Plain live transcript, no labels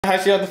How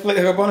she have to flick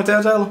her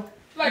ponytail, Jayla?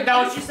 Like,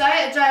 don't you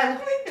say it,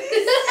 Jayla.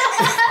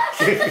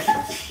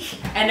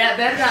 And that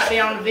better not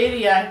be on the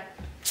video.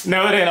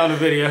 No, it ain't on the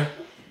video.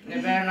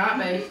 It better not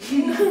be.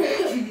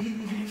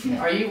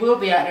 Or you will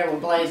be out there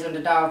with Blaze in the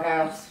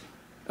doghouse.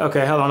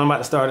 Okay, hold on. I'm about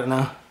to start it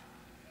now.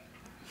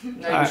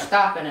 No, you're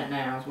stopping it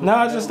now. No,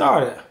 I just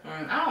started.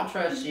 I don't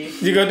trust you.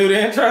 You gonna do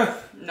the intro?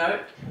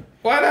 Nope.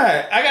 Why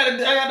not? I got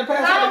to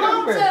pass I out the want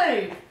number.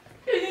 to.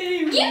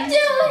 You do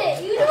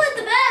it. You do it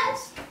the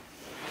best.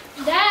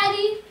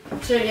 Daddy.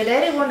 So your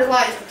daddy one that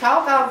likes to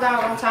talk all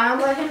doggone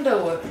time, let him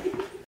do it.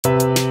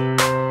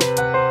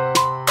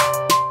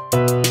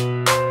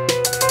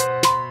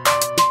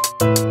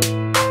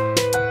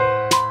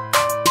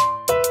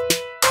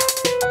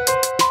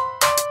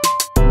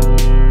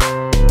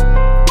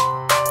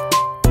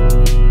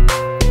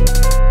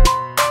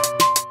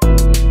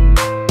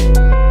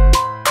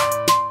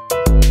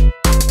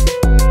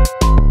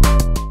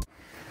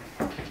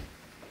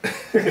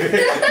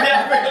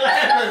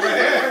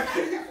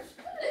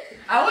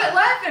 I wasn't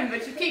laughing,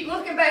 but you keep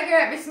looking back here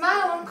at me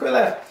smiling. Quit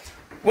laughing.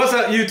 What's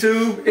up,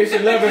 YouTube? It's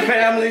your loving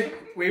family.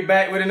 We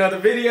back with another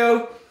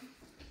video.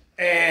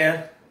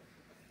 And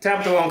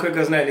Tabitha won't cook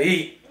us nothing to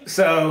eat.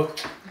 So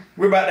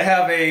we're about to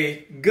have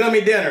a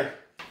gummy dinner.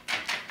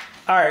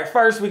 Alright,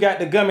 first we got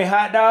the gummy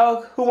hot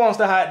dog. Who wants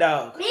the hot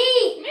dog?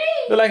 Me.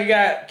 Look like it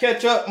got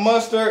ketchup,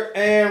 mustard,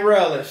 and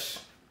relish.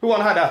 Who want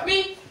a hot dog?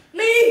 Me.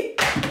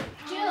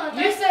 Jill,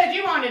 You said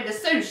you wanted the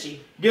sushi.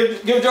 Give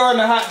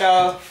Jordan a hot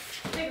dog.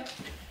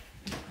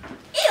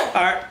 Ew.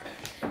 Alright.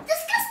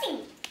 Disgusting.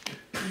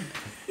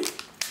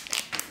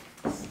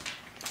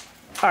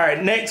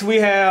 Alright, next we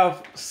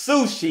have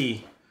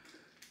sushi.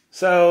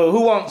 So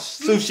who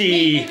wants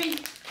sushi?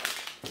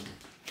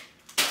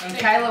 And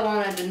Kayla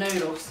wanted the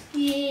noodles.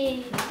 Yeah.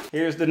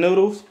 Here's the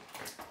noodles.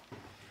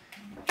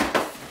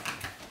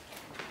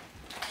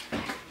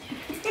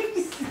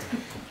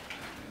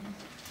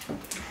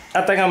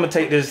 I think I'm gonna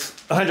take this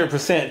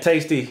 100%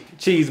 tasty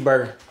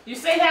cheeseburger. You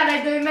see how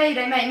they do me?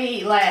 They make me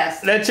eat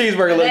last. That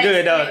cheeseburger look good,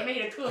 They dog. expect me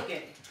to cook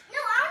it. No,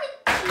 I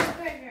need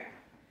cheeseburger.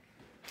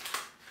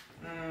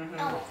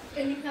 Oh,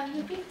 and you have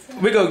the pizza.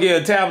 We gonna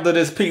give Tabitha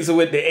this pizza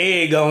with the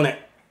egg on it.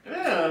 Ew.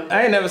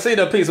 I ain't never seen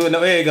a pizza with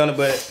no egg on it,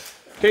 but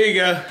here you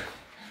go.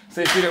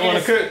 Since you didn't want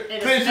to cook,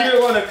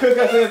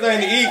 us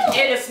anything to eat.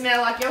 It'll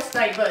smell like your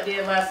steak butt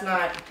did last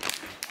night.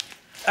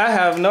 I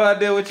have no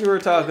idea what you were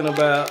talking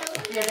about.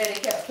 Your daddy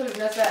kept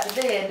putting us out to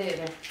bed,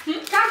 didn't he?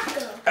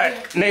 Taco.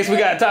 Alright, next we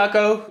got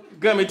taco,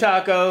 gummy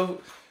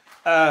taco.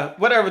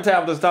 Whatever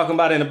Tabitha's talking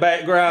about in the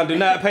background, do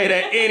not pay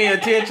that any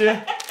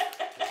attention.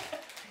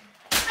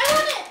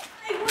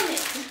 I want it.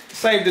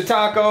 Save the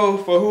taco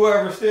for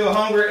whoever's still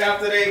hungry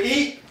after they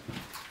eat.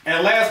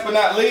 And last but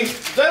not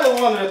least, Jayla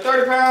wanted a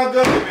 30-pound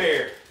gummy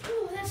bear.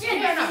 Ooh, that's You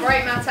better not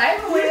break my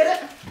table with it.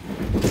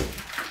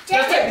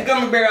 Let's take the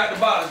gummy bear out the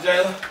box,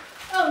 Jayla.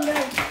 Oh no.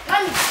 Woo!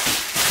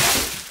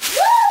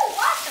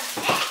 What the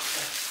heck?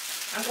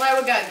 I'm glad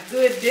we got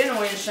good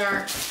dental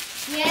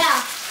insurance. Yeah.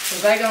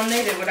 Because they gonna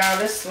need it with all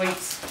this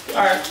sweets.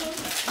 Alright,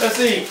 let's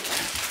see.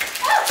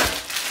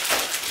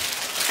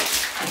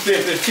 Let's see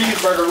if this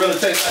cheeseburger really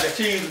tastes like a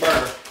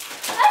cheeseburger.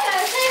 I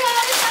gotta save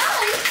all the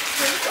time.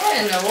 What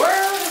in the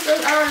world is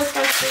this already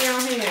supposed to be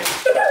on here?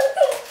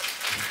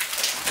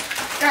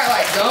 Got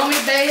like gummy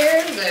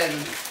bears and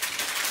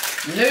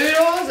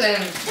noodles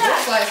and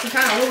looks like some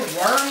kind of little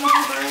worm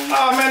looking thing.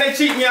 Oh man, they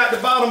cheat me out the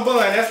bottom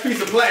bun. That's a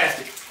piece of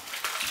plastic.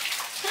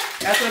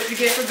 That's what you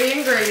get for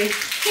being greedy.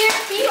 Here,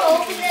 can you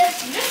open this?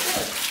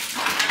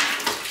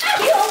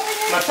 Can you open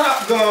this? My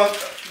top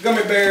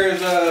gummy bear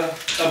is a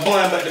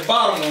bun, but the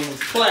bottom one was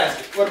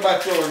plastic. What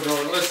about yours,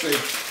 Jordan? Let's see.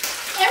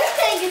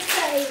 Everything is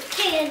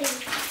candy.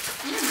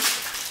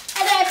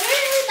 And I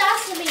really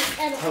that's to be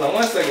edible. Hold on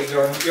one second,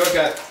 Jordan. Yours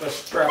got a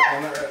strap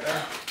on it right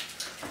there.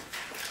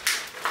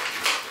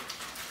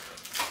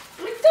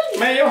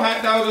 Man, your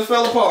hot dog just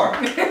fell apart.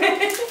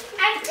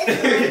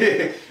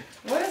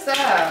 What is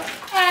that?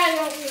 I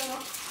don't know.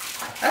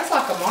 That's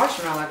like a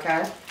marshmallow,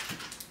 okay?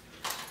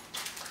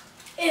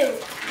 Ew.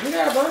 We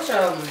got a bunch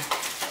of them.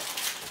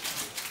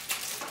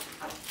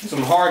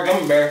 Some hard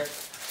gummy bears.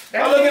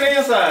 Oh, look at the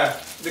inside.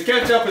 The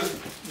ketchup is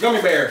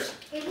gummy bears.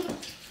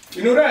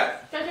 You knew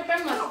that? Ketchup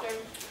and mustard.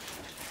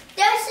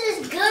 This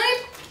is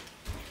good,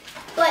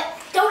 but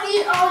don't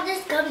eat all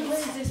this gummies. What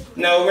is this?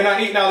 No, we're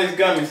not eating all these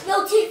gummies.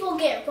 Your teeth will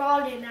get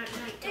rotted at night.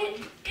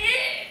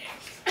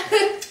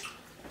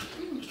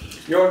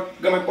 Your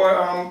gummy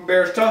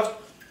bear's tough?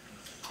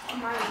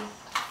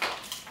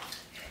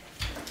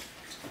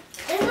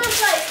 It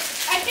looks like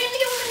I can't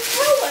even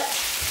throw it.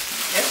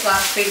 It's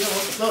like people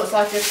looks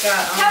like it's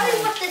got Tell me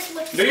what this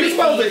looks Do like. you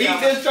supposed to eat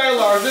this,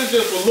 Jayla, or is this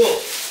just for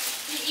looks?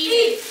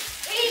 Eat it.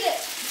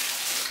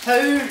 Who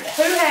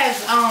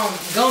has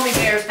gummy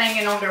bears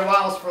hanging on their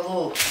walls for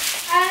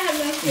looks? I have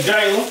no clue.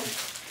 Jayla.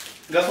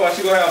 That's why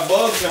she gonna have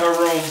bugs in her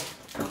room.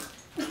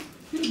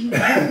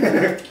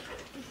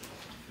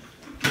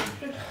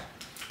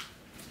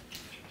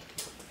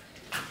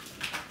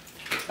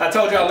 I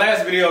told y'all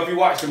last video, if you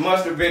watched the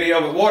mustard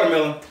video with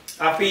watermelon,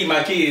 I feed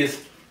my kids.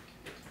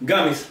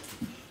 Gummies.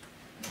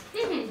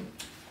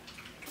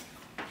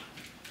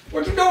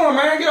 What you doing,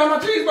 man? Get on my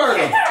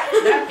cheeseburger.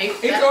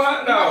 Eat your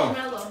hot dog.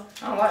 Marshmallow.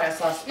 I don't like that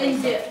sauce.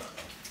 And dip.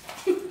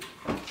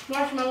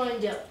 Marshmallow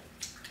and dip.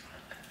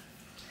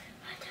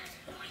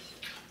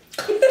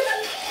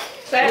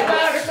 Say it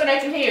louder so they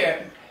can hear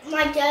it.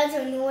 My dad's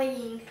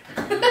annoying.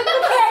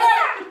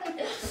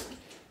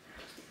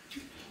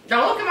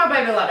 Don't look at my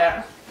baby like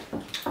that.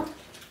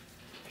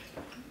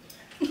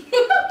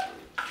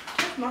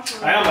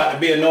 I am about to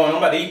be annoying. I'm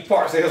about to eat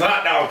parts of his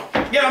hot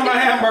dog. Get on my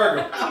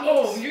hamburger.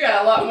 Oh, you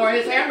got a lot more of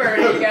his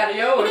hamburger than you got of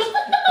yours.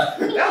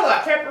 That's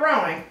like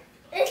pepperoni.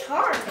 It's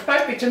hard. It's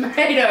supposed to be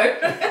tomato.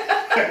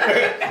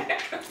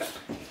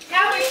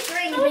 How is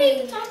green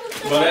beans?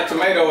 But that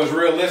tomato is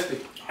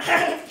realistic.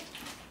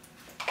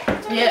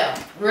 Yeah,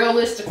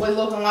 realistically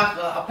looking like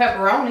a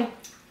pepperoni.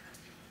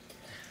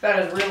 That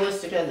is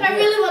realistic as it I is.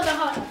 really want the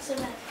hot dog so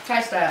bad.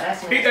 Taste that.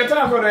 That's Eat nice. that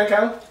taco then,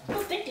 Calvin.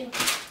 Oh, thank you.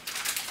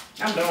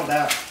 I'm done with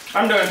that.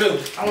 I'm done too.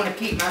 I want to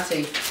keep my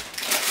teeth.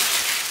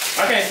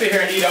 I can't sit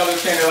here and eat all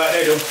this candy like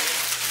they do.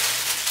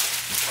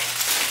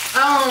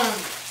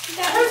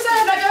 Who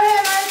said that? Go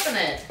ahead and open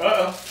it.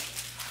 Uh-oh.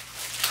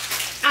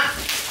 Ah.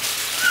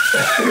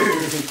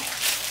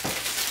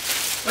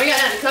 We got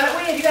nothing to cut it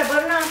with. You got a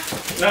butter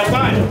knife? No,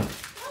 fine.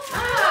 I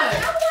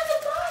want to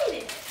bite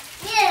it.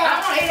 Yeah.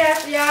 I want to eat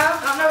after y'all.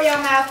 I know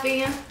y'all mouth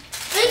thin.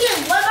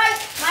 Thinking, what bite?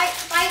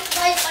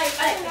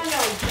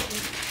 No.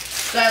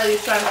 Sally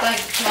was trying to think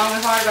long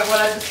and hard about what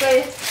I just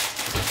said.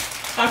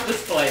 I'm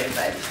just playing,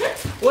 baby.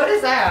 What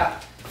is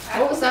that?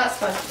 What was that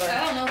supposed to be?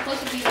 I don't know. It's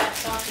supposed to be like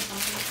sauce or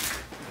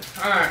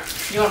something. Alright.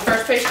 You want the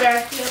first piece,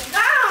 Jay?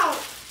 No.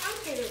 I'm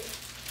kidding.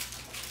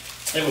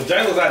 It was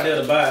Jayla's idea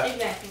to buy it.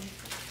 Exactly.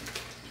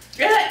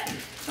 Get it?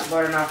 That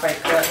butter knife ain't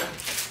cutting.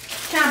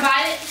 Can I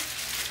bite it?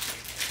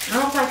 I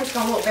don't think it's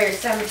going to look very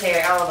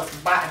cemetery, all of us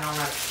biting on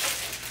it.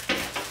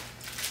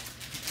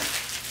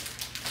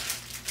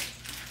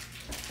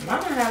 I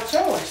might not have a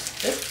choice.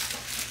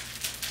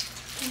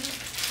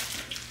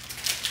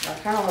 I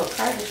kind of look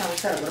crazy trying to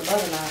cut it with a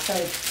butter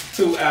knife,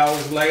 too. 2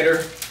 hours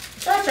later.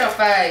 Shut your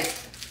face.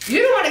 You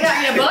the one that got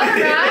me a butter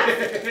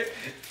knife.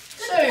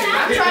 Shoot,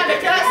 I'm trying to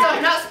cut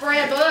something, not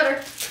spread butter.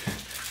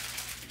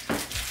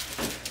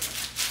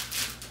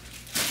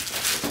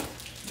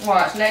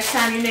 Watch, next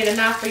time you need a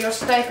knife for your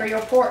steak or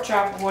your pork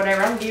chop or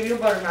whatever, I'm going to give you a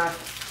butter knife.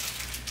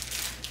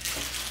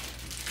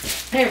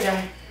 Here,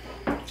 Jay.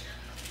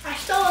 I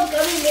stole a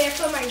gummy bear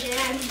from my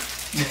dad.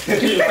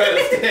 You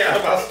better stay out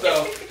of my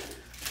stuff.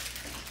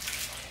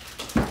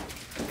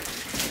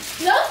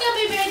 Those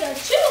gummy bears are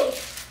chewy.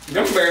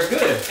 Gummy bear's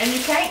good. And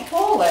you can't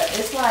pull it.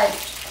 It's like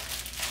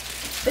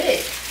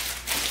thick.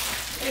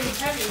 It's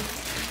heavy.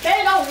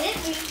 They don't hit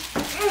me.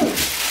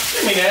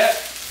 Give me that.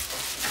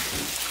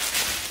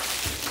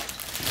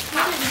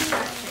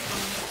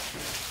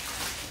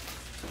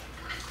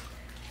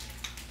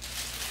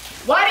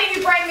 Why didn't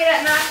you bring me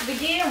that knife to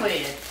begin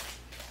with?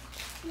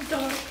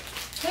 Don't.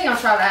 He gonna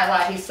try to act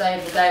like he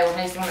saved the day when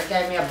he's the one that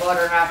gave me a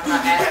butter knife and I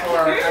asked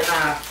for a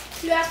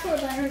knife. You asked for a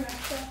butter knife.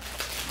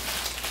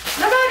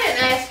 No, I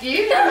didn't ask you.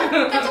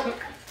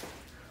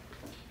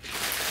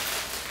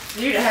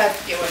 You'd have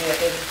to get one of your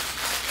things.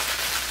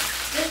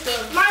 This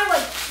one. My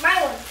one. My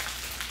one.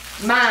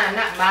 Mine,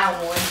 not my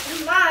one.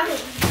 Mine.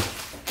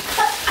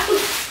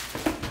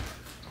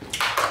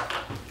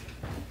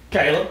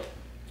 Caleb.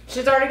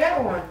 She's already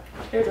got one.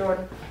 Here,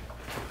 Jordan.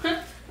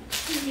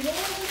 You don't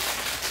want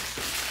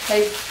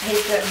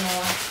He's getting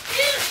one.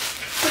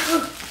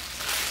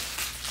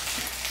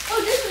 Oh,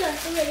 this is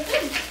actually really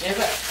good. Is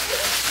it?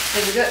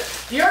 Is it good?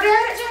 You already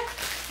had it, Jack?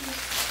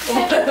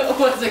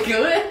 Was it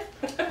good?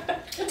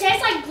 It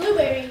tastes like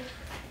blueberry.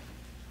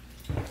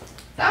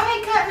 I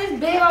ain't cutting these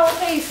big old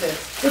pieces.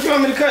 What, you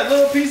want me to cut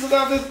little pieces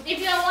off this If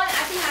you don't want it,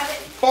 I can have it.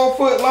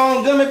 4-foot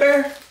long gummy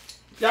bear?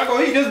 Y'all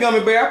gonna eat this gummy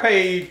bear. I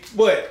paid,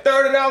 what,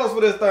 $30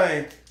 for this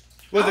thing.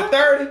 Was it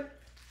 30?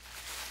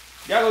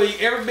 Y'all gonna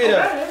eat every bit of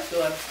it. That's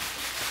good.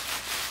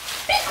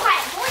 Be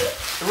quiet, boy.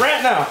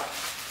 Right now.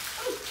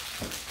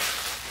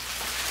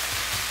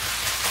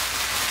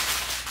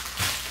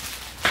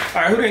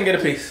 All right, who didn't get a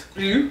piece?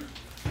 You?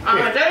 I'm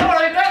gonna tell you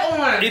what I got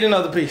one. Eat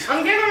another piece.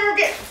 I'm giving her a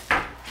gift.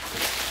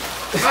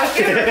 I'm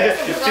giving her a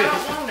gift because I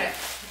don't want it.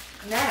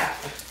 Now.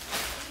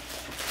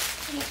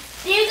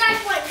 Do you guys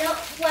want to know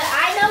what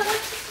I know?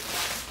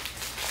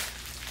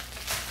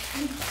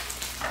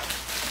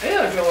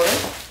 Ew, Jordan.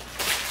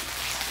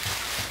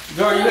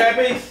 Jordan, you got a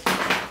piece?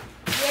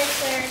 Yes,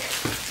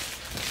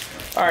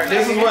 sir. All right,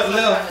 this is what On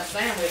left, a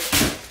sandwich.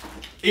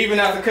 even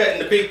after cutting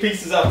the big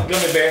pieces off the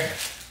gummy bear.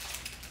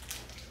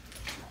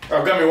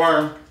 Or gummy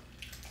worm.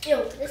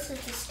 Ew, this is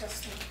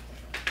disgusting.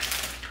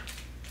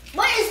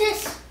 What is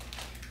this?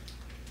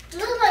 It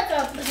looks like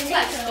a potato. It's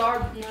like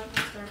Starburst. No, not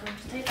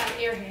Starburst. It tastes like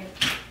Airhead.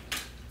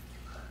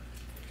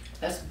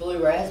 That's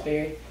blue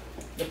raspberry.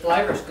 The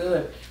flavor's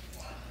good.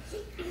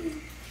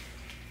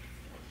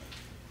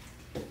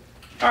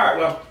 All right,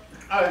 well.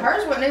 Oh,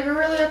 hers wasn't even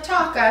really a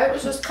taco. It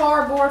was just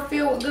cardboard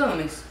filled with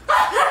gummies.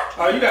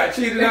 Oh, you got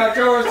cheated out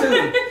yours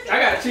too. I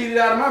got cheated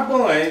out of my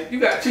bun. You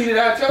got cheated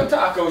out your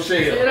taco It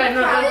shell. ain't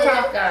no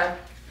taco.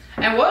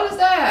 And what is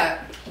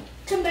that?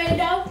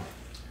 Tomato.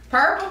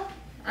 Purple?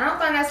 I don't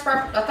think that's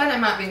purple. I think that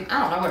might be,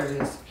 I don't know what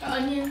it is.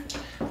 Onion.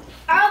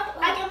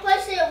 I can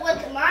place it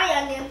with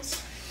my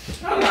onions.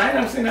 Oh, no, I ain't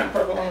never seen that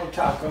purple on a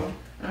taco.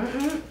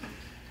 Mm-mm.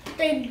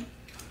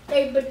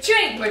 They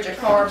betrayed me. With your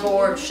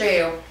cardboard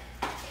shell.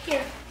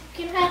 Here,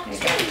 you can have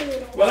some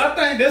noodles. Well, I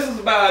think this is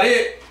about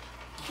it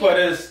for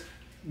this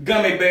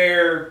gummy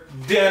bear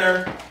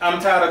dinner. I'm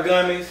tired of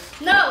gummies.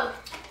 No,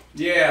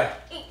 Yeah.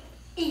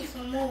 eat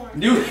some more.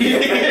 You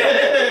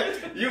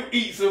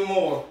eat some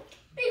more.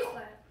 Be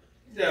quiet.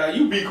 Yeah,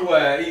 you be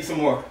quiet. Eat some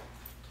more.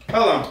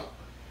 Hold on.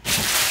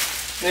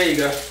 There you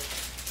go.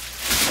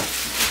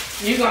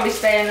 You gonna be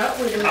staying up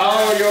with them?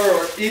 All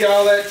yours. Eat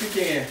all that you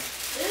can.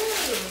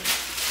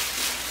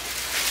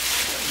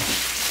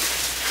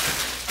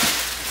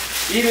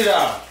 Eat it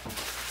all.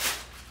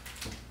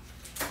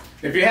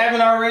 If you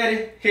haven't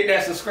already, hit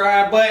that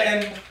subscribe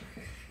button.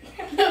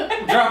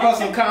 Drop us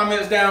some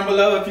comments down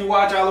below if you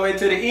watch all the way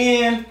to the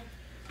end.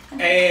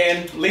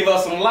 And leave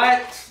us some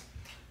likes.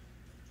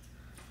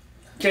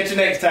 Catch you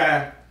next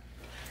time.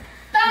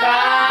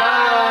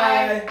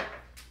 Bye. Bye.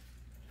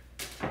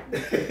 You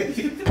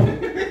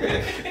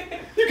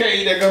can't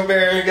eat that gummy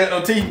bear, ain't got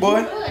no teeth,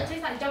 boy.